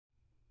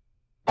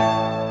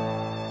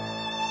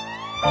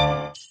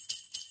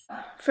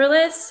For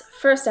this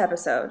first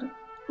episode,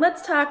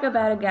 let's talk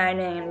about a guy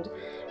named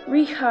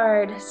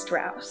Richard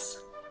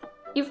Strauss.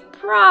 You've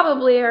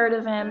probably heard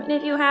of him, and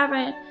if you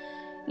haven't,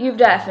 you've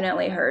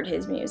definitely heard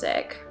his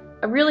music.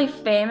 A really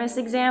famous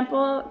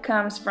example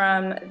comes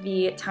from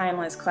the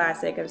timeless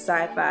classic of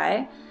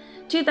sci-fi,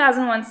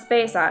 2001: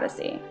 Space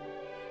Odyssey.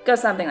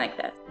 Goes something like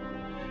this.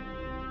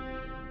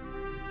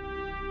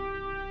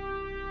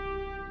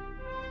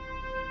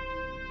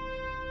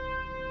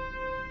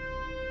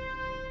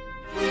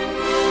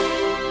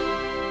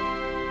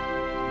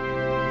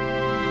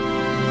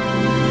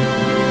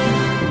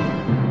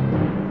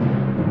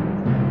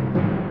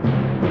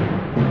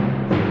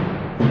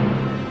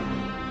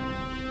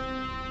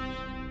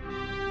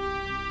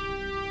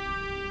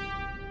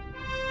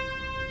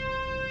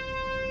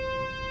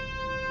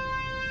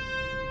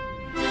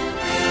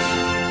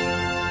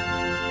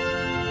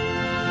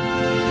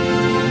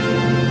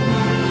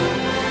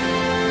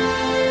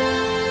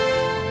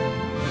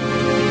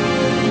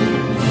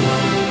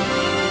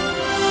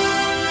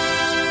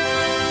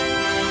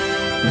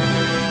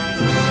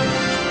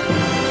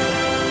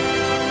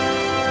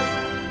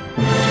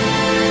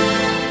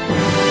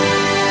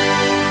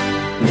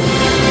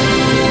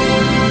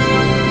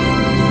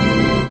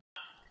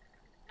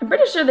 I'm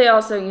pretty sure they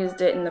also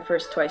used it in the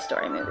first Toy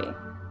Story movie,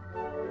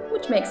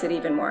 which makes it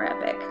even more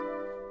epic.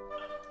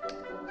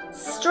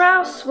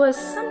 Strauss was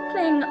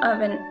something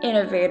of an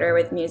innovator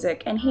with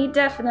music, and he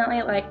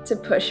definitely liked to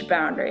push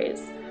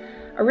boundaries.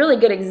 A really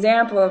good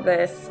example of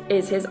this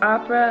is his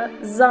opera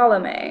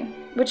Salome,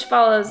 which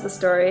follows the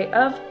story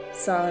of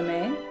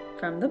Salome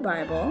from the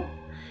Bible.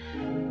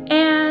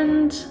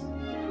 And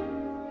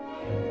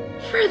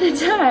for the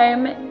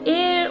time,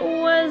 it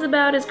was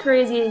about as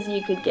crazy as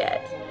you could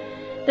get.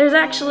 There's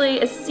actually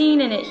a scene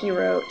in it he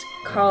wrote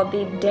called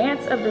the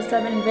Dance of the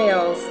Seven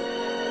Veils,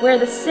 where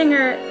the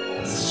singer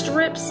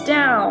strips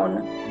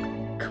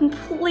down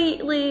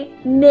completely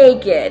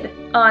naked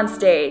on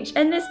stage,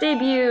 and this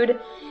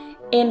debuted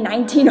in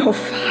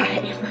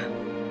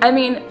 1905. I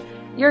mean,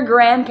 your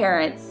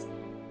grandparents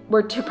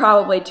were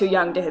probably too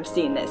young to have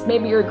seen this.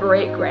 Maybe your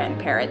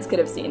great-grandparents could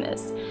have seen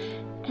this.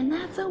 And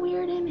that's a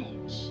weird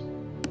image.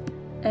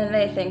 And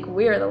they think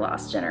we're the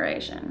lost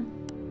generation.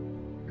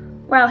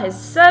 While his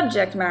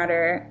subject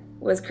matter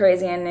was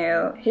crazy and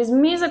new, his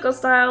musical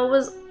style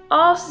was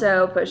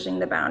also pushing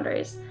the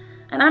boundaries.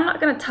 And I'm not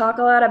going to talk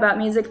a lot about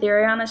music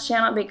theory on this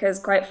channel because,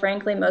 quite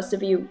frankly, most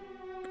of you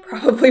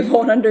probably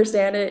won't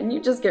understand it and you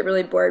just get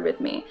really bored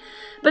with me.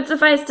 But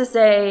suffice to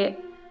say,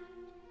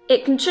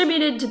 it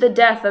contributed to the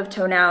death of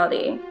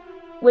tonality,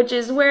 which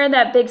is where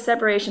that big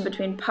separation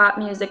between pop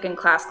music and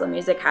classical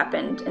music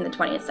happened in the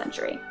 20th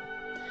century.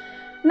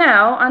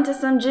 Now, onto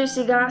some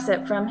juicy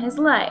gossip from his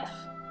life.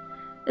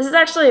 This is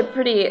actually a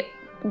pretty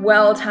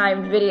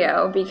well-timed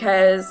video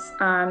because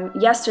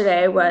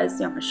yesterday was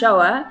Yom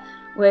HaShoah,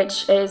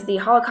 which is the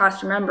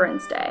Holocaust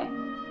Remembrance Day.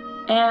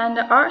 And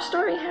our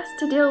story has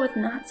to deal with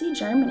Nazi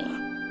Germany.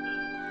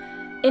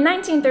 In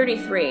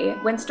 1933,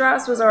 when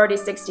Strauss was already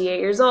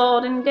 68 years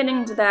old and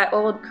getting to that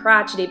old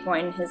crotchety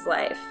point in his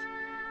life,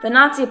 the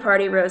Nazi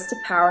Party rose to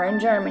power in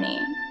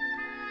Germany.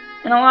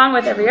 And along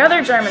with every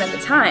other German at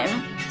the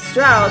time,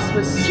 Strauss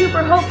was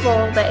super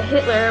hopeful that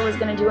Hitler was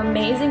going to do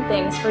amazing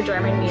things for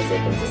German music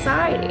and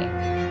society.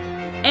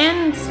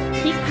 And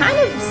he kind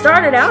of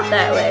started out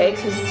that way,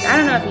 because I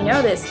don't know if you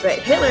know this, but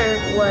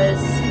Hitler was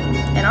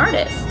an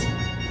artist.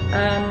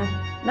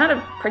 Not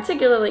a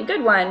particularly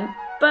good one,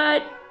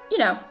 but, you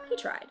know, he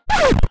tried.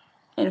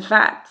 In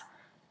fact,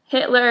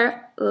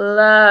 Hitler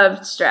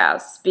loved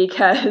Strauss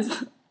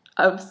because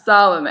of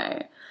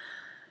Salome.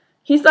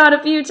 He saw it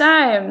a few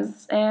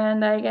times,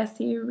 and I guess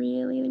he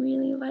really,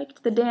 really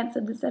liked the Dance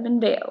of the Seven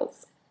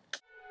Veils.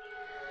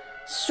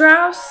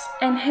 Strauss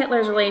and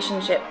Hitler's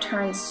relationship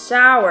turned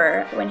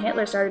sour when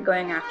Hitler started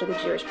going after the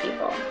Jewish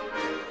people.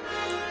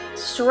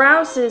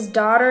 Strauss's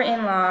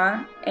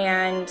daughter-in-law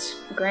and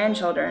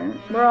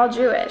grandchildren were all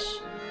Jewish,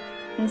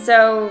 and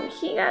so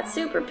he got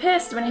super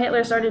pissed when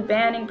Hitler started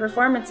banning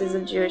performances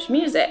of Jewish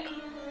music.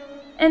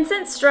 And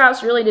since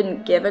Strauss really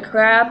didn't give a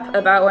crap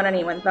about what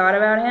anyone thought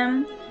about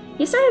him,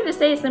 he started to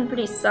say some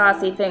pretty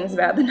saucy things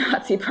about the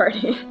Nazi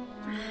Party.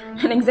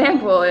 An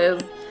example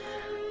is,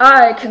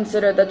 "I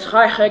consider the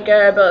Treiche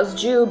Goebbels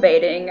Jew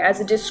baiting as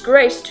a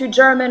disgrace to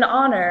German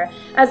honor,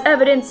 as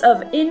evidence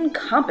of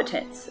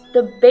incompetence,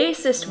 the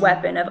basest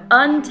weapon of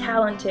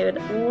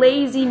untalented,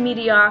 lazy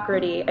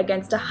mediocrity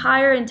against a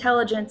higher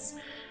intelligence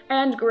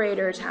and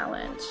greater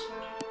talent."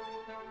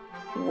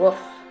 Woof.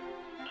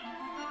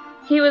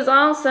 He was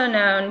also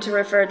known to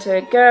refer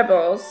to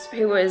Goebbels,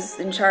 who was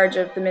in charge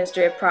of the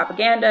Ministry of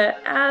Propaganda,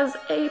 as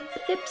a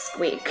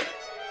pipsqueak.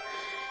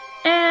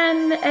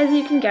 And as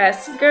you can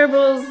guess,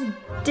 Goebbels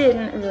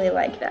didn't really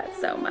like that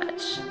so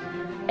much.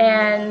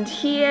 And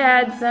he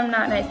had some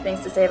not nice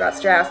things to say about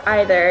Strauss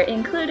either,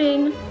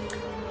 including,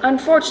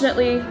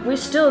 "Unfortunately, we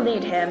still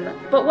need him,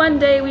 but one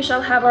day we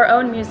shall have our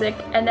own music,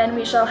 and then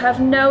we shall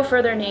have no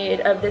further need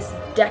of this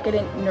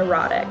decadent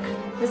neurotic."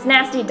 This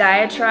nasty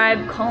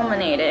diatribe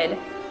culminated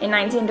in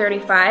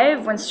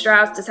 1935 when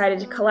Strauss decided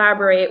to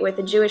collaborate with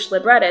a Jewish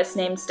librettist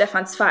named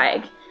Stefan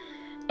Zweig.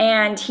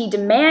 And he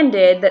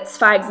demanded that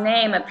Zweig's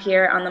name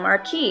appear on the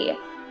marquee,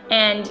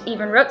 and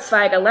even wrote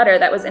Zweig a letter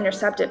that was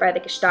intercepted by the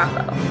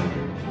Gestapo.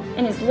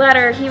 In his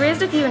letter, he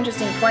raised a few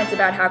interesting points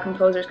about how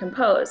composers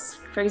compose.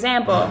 For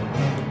example,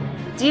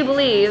 do you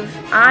believe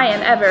I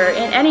am ever,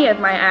 in any of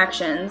my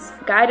actions,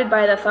 guided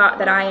by the thought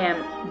that I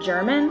am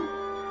German?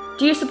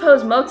 Do you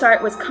suppose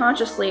Mozart was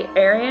consciously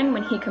Aryan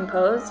when he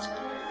composed?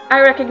 I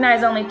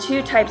recognize only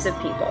two types of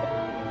people,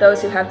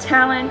 those who have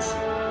talent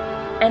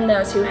and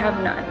those who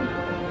have none.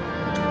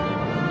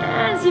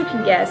 As you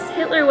can guess,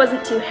 Hitler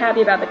wasn't too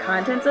happy about the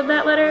contents of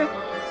that letter,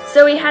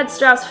 so he had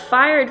Strauss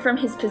fired from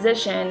his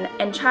position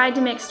and tried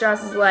to make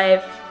Strauss's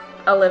life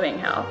a living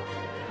hell.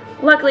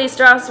 Luckily,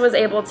 Strauss was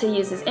able to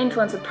use his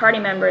influence with party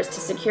members to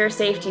secure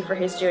safety for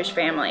his Jewish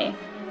family.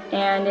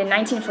 And in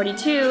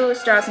 1942,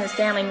 Strauss and his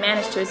family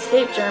managed to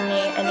escape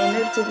Germany, and they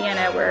moved to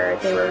Vienna, where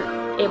they were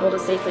able to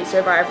safely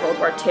survive World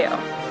War II.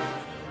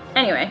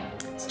 Anyway,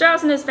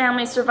 Strauss and his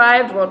family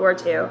survived World War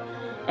II,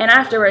 and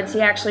afterwards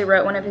he actually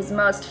wrote one of his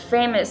most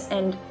famous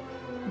and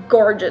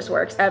gorgeous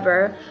works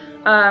ever,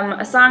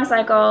 a song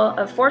cycle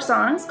of 4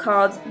 songs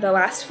called The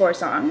Last 4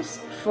 Songs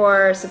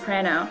for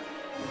soprano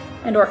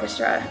and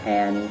orchestra.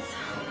 And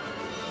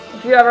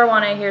if you ever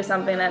want to hear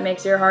something that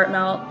makes your heart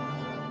melt,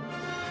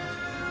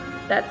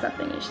 that's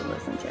something you should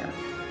listen to.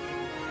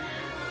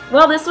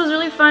 Well, this was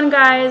really fun,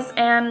 guys,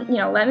 and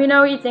let me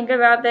know what you think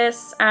about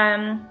this.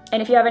 And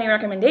if you have any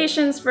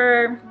recommendations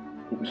for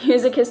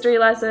music history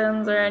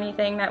lessons or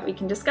anything that we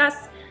can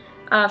discuss,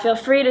 feel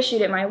free to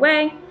shoot it my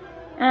way.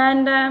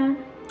 And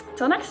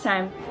till next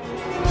time.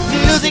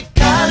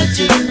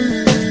 Musicology.